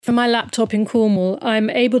from my laptop in Cornwall, I'm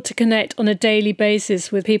able to connect on a daily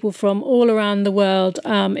basis with people from all around the world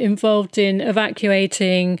involved in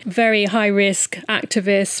evacuating very high-risk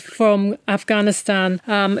activists from Afghanistan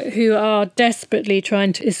who are desperately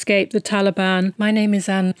trying to escape the Taliban. My name is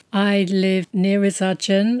Anne. I live near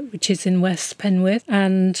Rizadjan, which is in West Penwith,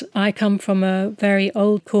 and I come from a very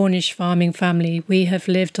old Cornish farming family. We have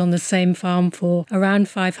lived on the same farm for around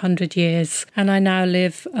 500 years, and I now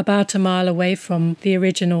live about a mile away from the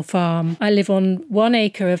original farm. I live on 1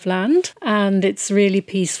 acre of land, and it's really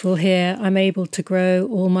peaceful here. I'm able to grow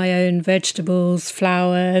all my own vegetables,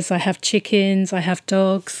 flowers. I have chickens, I have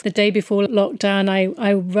dogs. The day before lockdown,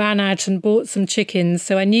 I ran out and bought some chickens,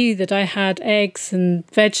 so I knew that I had eggs and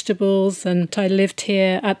vegetables, and I lived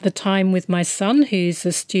here at the time with my son, who's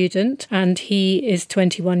a student, and he is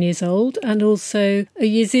 21 years old, and also a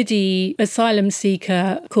Yazidi asylum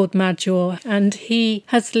seeker called Major, and he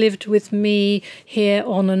has lived with me here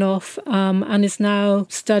on and off and is now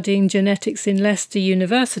studying genetics in Leicester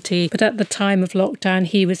University. But at the time of lockdown,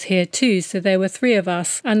 he was here too, so there were 3 of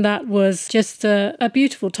us, and that was just a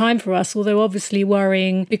beautiful time for us, although obviously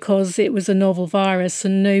worrying because it was a novel virus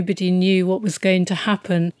and nobody knew what was going to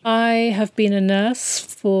happen. I have been a nurse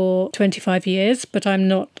for 25 years, but I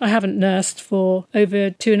haven't nursed for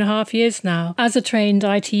over 2.5 years now. As a trained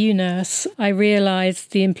ITU nurse, I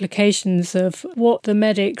realised the implications of what the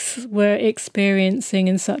medics were experiencing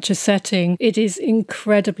in such a setting. It is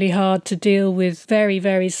incredibly hard to deal with very,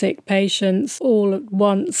 very sick patients all at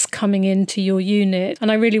once coming into your unit.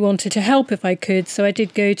 And I really wanted to help if I could, so I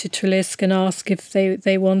did go to Treliske and ask if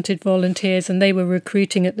they wanted volunteers, and they were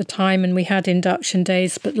recruiting at the time, and we had induction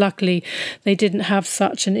days, but luckily they didn't have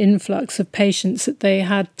such an influx of patients that they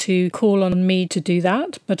had to call on me to do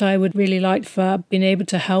that. But I would really like to have been able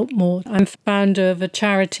to help more. I'm founder of a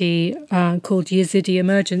charity called Yazidi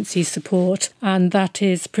Emergency Support, and that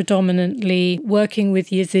is predominantly working with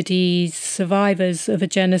Yazidi survivors of a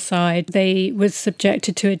genocide. They were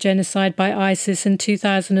subjected to a genocide by ISIS in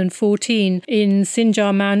 2014 in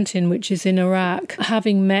Sinjar Mountain, which is in Iraq.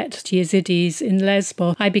 Having met Yazidis in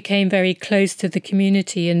Lesbos, I became very close to the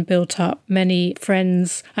community and built up many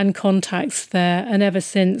friends and contacts there, and ever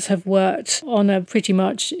since have worked on a pretty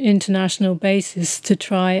much international basis to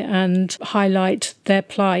try and highlight their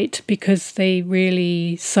plight, because they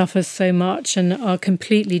really suffer so much and are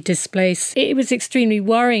completely displaced. It was extremely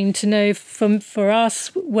worrying to know for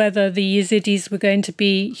us whether the Yazidis were going to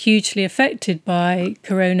be hugely affected by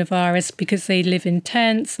coronavirus, because they live in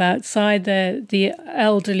tents outside. The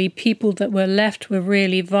elderly people that were left were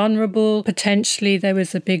really vulnerable. Potentially there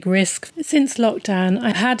was a big risk. Since lockdown,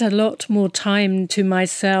 I had a lot more time to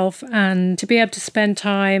myself and to be able to spend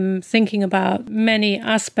time thinking about many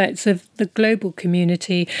aspects of the global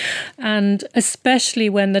community, and especially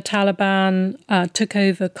when the Taliban took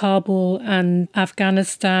over Kabul and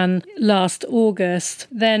Afghanistan last August,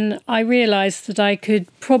 then I realised that I could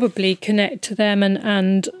probably connect to them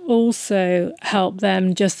and also help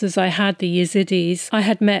them just as I had the Yazidis. I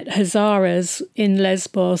had met Hazaras in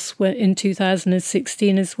Lesbos in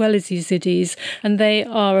 2016 as well as Yazidis, and they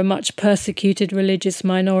are a much persecuted religious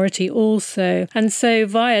minority also. And so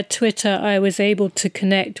via Twitter, I was able to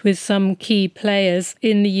connect with some key players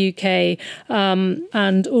in the UK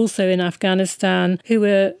and also in Afghanistan who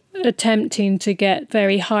were attempting to get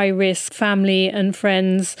very high-risk family and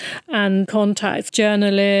friends and contacts,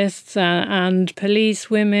 journalists and police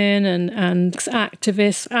women and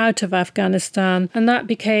activists out of Afghanistan. And that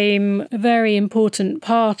became a very important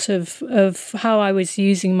part of how I was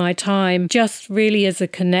using my time, just really as a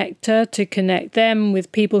connector, to connect them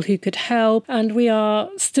with people who could help. And we are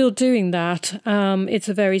still doing that. It's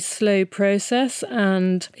a very slow process,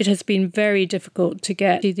 and it has been very difficult to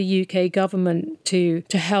get the UK government to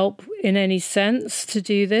help in any sense to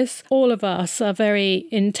do this. All of us are very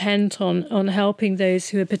intent on helping those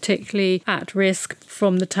who are particularly at risk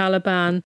from the Taliban.